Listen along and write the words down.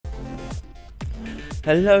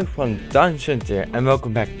Hello from Dungeon here and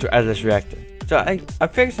welcome back to Atlas Reactor. So I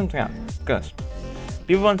figured something out, because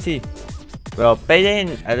people want to see, well, Payday and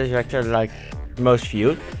Atlas Reactor are like the most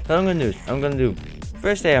viewed. So I'm gonna do,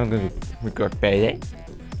 first day I'm gonna record Payday,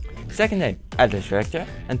 second day Atlas Reactor,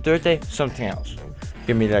 and third day something else.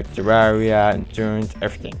 Give me like Terraria and turns,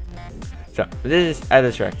 everything. So this is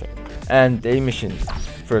Atlas Reactor, and the mission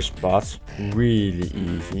first boss, really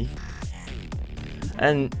easy.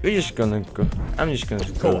 And we're just gonna go, I'm just gonna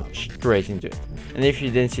go straight into it. And if you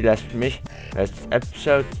didn't see last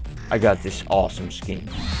episode, I got this awesome skin.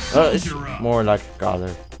 Well, it's more like a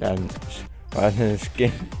color than a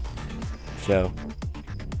skin. So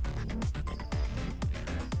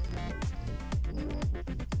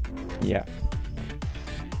yeah.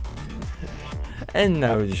 And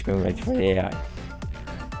now we're just gonna wait for the AI.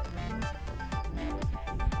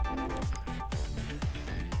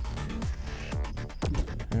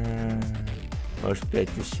 Most played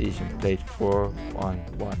this season, played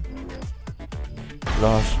 4-1-1.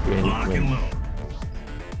 Last win.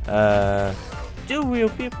 2 real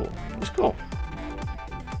people. Let's go.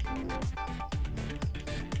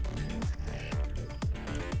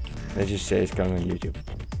 Let's just say it's coming on YouTube.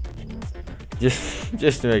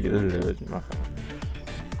 Just to make it a little bit more fun.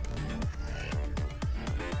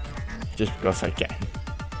 Just because I can.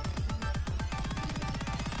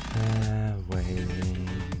 Waiting.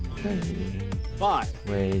 5,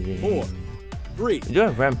 Waiting. 4, 3, We do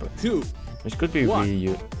have rampant, 2, which could be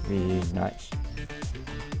 1. really nice.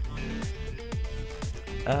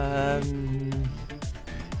 I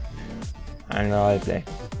don't know how to play.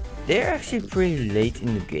 They're actually pretty late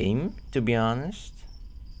in the game, to be honest.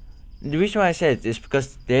 The reason why I said it is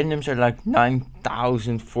because their names are like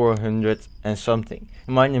 9,400 and something.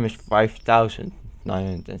 And my name is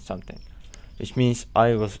 5,900 and something. Which means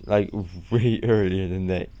I was like way earlier than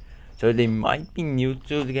they. So they might be new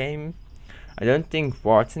to the game. I don't think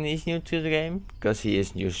Wharton is new to the game, because he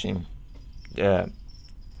is using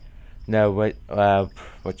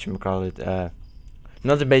whatchamacallit,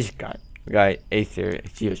 not the basic guy Aether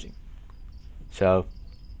is using. So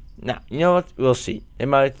now, you know what, we'll see. They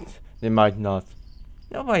might not.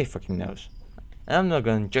 Nobody fucking knows. And I'm not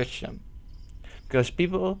gonna judge them, because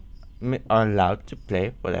people are allowed to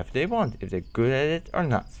play whatever they want, if they're good at it or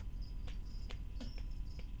not.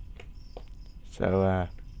 So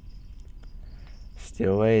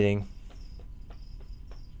still waiting.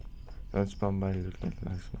 Don't spawn by look like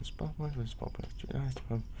spawn by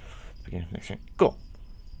beginning of next turn. Cool.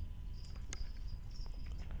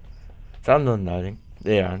 So I'm not loading.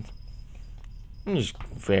 They aren't. I'm just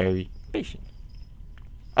very patient.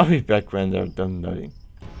 I'll be back when they're done loading.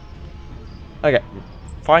 Okay,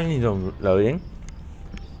 finally done loading.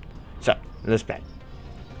 So let's play.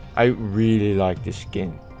 I really like this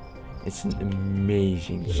skin. It's an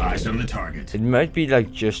amazing skin. Eyes on the target. It might be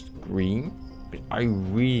like just green, but I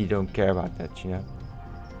really don't care about that, you know,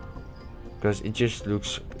 because it just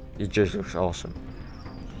looks awesome.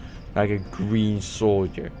 Like a green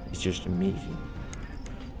soldier, it's just amazing.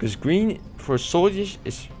 Because green for soldiers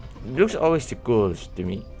looks always the coolest to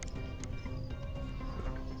me.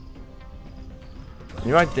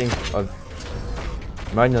 You might think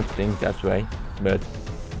might not think that way, but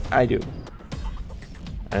I do.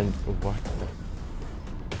 And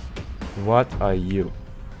what are you?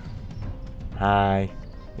 Hi.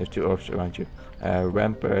 You have 2 orbs around you.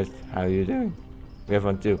 Rampart, how are you doing? We have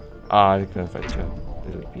one too. Ah, they can fight each other.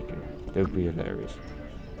 That would be good. That would be hilarious.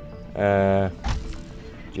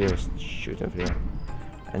 Just shoot over there.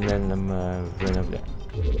 And then I'm run over there.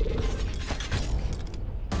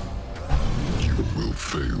 You will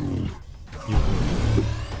fail.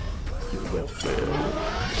 You will fail.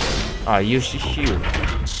 Ah, use the shield.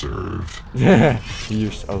 Serve. He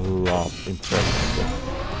used a lot in practice.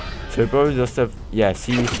 So he probably does have, yeah,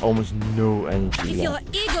 see, he's almost no energy If your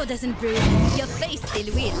left. ego doesn't bruise, your face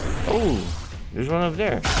still will. Oh, there's one over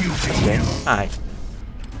there. Okay, hi.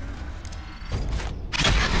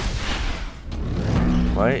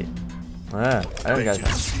 Wait. Ah, I don't got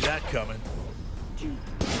that. See that coming.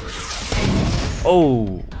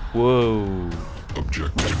 Oh, whoa.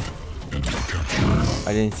 Objective. Enemy capture.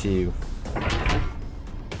 I didn't see you.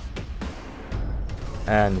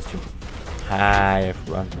 And it's you. Hi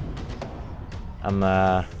everyone. I'm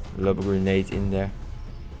lob a grenade in there.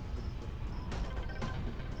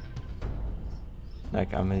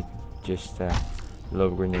 Like I'm gonna just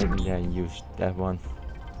lob a grenade in there and use that one.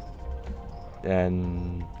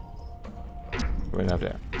 Then run over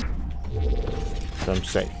there. So I'm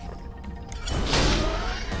safe.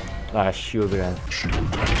 Ah, shield again.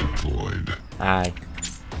 Shield deployed. Hi.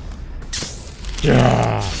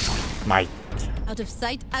 Yeah, might. Out of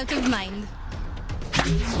sight, out of mind.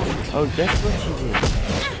 Oh, that's what she did.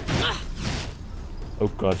 Oh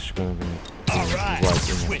god, she's gonna be right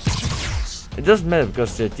in there. It doesn't matter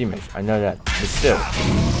because they're teammates, I know that. But still.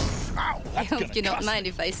 I hope you don't mind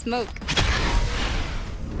if I smoke.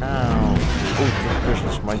 Ow. Oh, that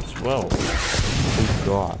person's might as well. Oh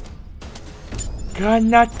god.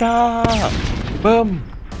 Granata! Boom!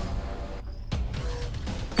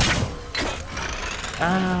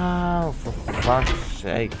 Ow, for fuck's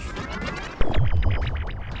sake.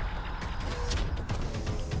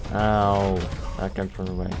 Ow. I can't run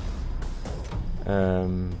away.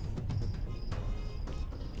 I'm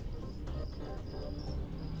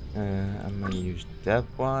gonna use that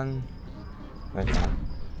one. Right now.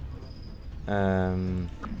 I'm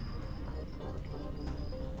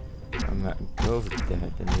gonna go over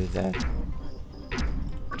there and do that.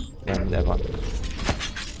 Then that one.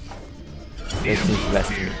 That seems less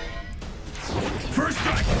to me. First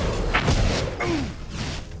strike.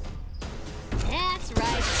 That's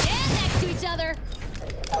right. Stand next to each other.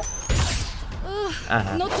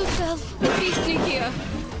 Not to self. Be sneakier.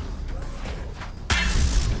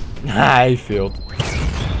 I failed.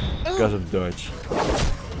 Because of dodge.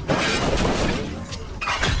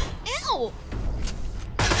 Ew!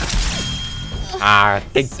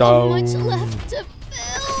 Take So down. much left to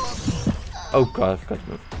fill. Oh god, I forgot to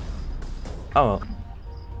move. Oh well.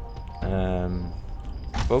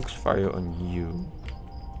 Focus fire on you.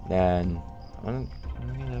 Then I'm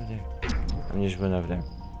gonna get over there. I'm just going over there.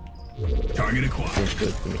 Target acquired. Seems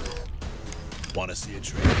good to me. Wanna see a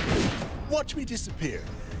trick? Watch me disappear.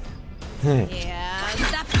 Yeah,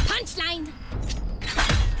 the punchline.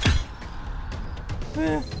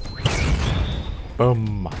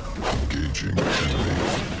 Boom. Engaging enemy.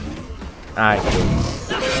 I killed.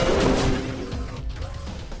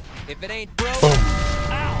 If it ain't broke,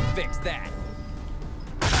 I'll fix that.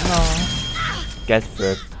 Get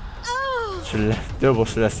first. Oh, Double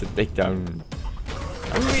Celeste takedown.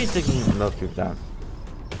 I'm really taking not people down.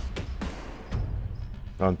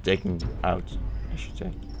 No, I'm taking out, I should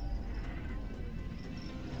say.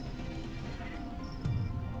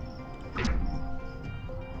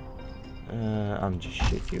 I'm just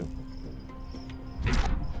shoot you.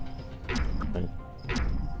 Right.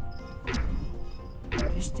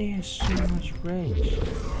 This thing has so much range.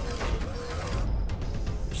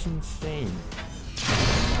 It's insane.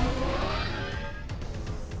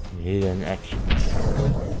 Hidden action.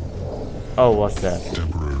 Oh, what's that?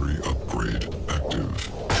 Temporary upgrade active.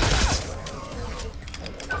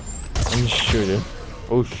 I'm shooting.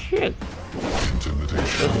 Oh shit!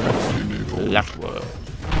 Intimidation enabled. Blackwood.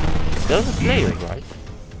 That was a player, right?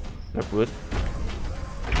 Blackwood.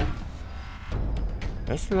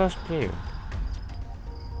 Where's the last player?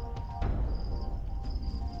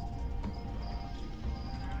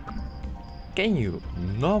 Can you?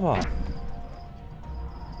 Nova.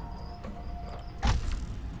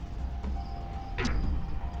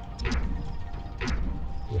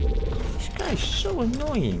 This guy is so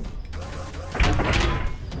annoying.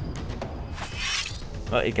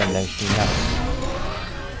 Well, he can launch me now.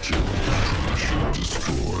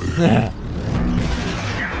 Destroy.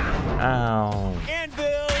 Ow.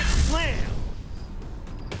 Anvil slam.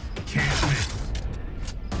 Can't win.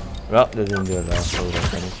 Well, that didn't do it last so that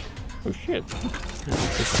finish. Oh shit.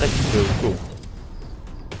 It's actually really cool.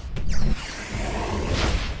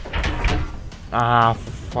 Ah,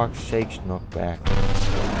 for fuck's sakes, knockback.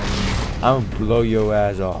 I'm gonna blow your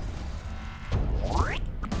ass off.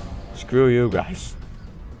 Screw you guys.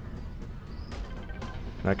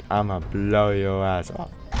 Like, I'm gonna blow your ass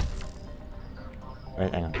off.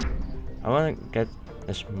 Wait, hang on. I wanna get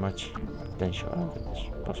as much potential out of it as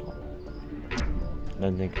possible. I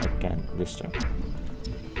don't think I can this time.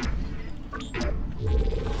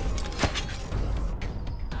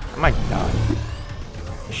 I might die.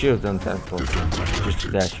 I should have done teleport.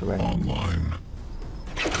 Just dash away. Online.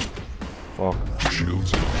 Fuck.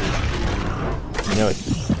 Shields. You know it.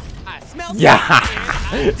 I smell Yeah!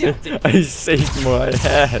 something. I saved my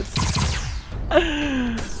ass.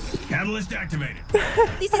 Catalyst activated.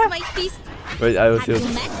 this is my feast. Wait, I was Have you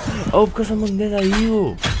just. met? Oh, because I'm on that I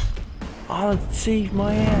heal. Oh, it saved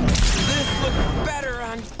my ass. This looks better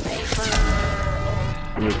on paper.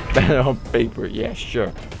 Look better on paper, yeah,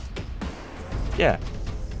 sure. Yeah.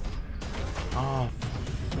 Oh, for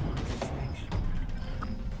fuck's sakes.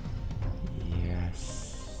 Yes.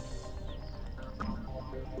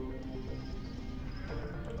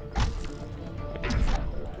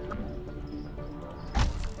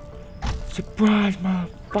 Surprise,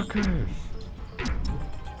 motherfuckers!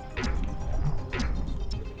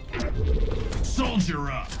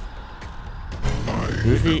 Soldier up.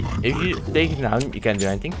 Usually, if you take it down, you can't do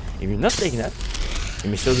anything. If you're not taking that, you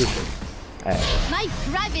may still do so. My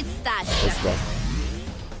private stash. That's bad.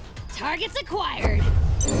 Targets acquired.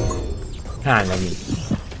 Ah, not me.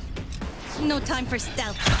 No time for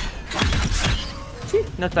stealth. See,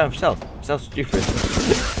 no time for stealth. Stealth's stupid.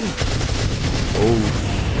 Oh,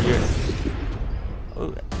 shit.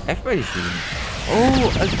 Oh, everybody's shooting. Oh,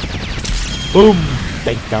 boom!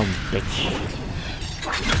 Take down, bitch.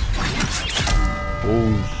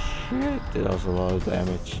 Oh shit, that was a lot of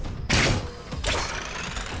damage.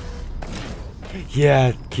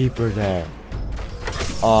 Yeah, keep her there.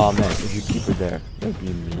 Oh man, if you keep her there, that'd be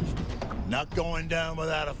amazing. Not going down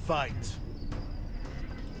without a fight.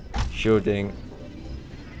 Shooting.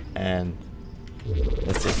 And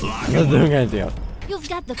that's it. Not doing anything else. You've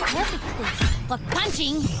got the perfect place for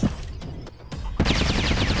punching.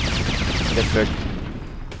 Get fucked.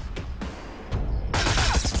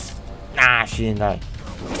 Nah, she didn't die.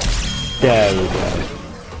 There you go.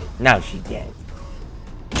 Now she's dead.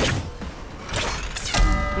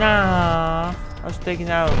 Nah, I was taken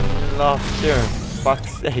out in the last turn.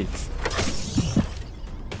 Fuck's sakes.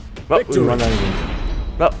 But we won anyway.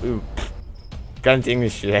 But we can't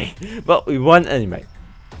English today. But we won anyway.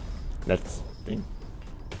 That's the thing.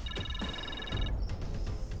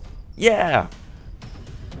 Yeah!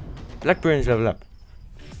 Blackburn is level up.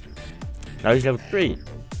 Now he's level 3.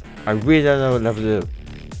 I really don't know what level to do.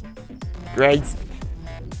 Great!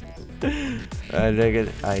 I didn't get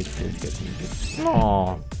anything.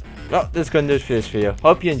 Aww. Well, that's gonna do it for this video.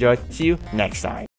 Hope you enjoyed. See you next time.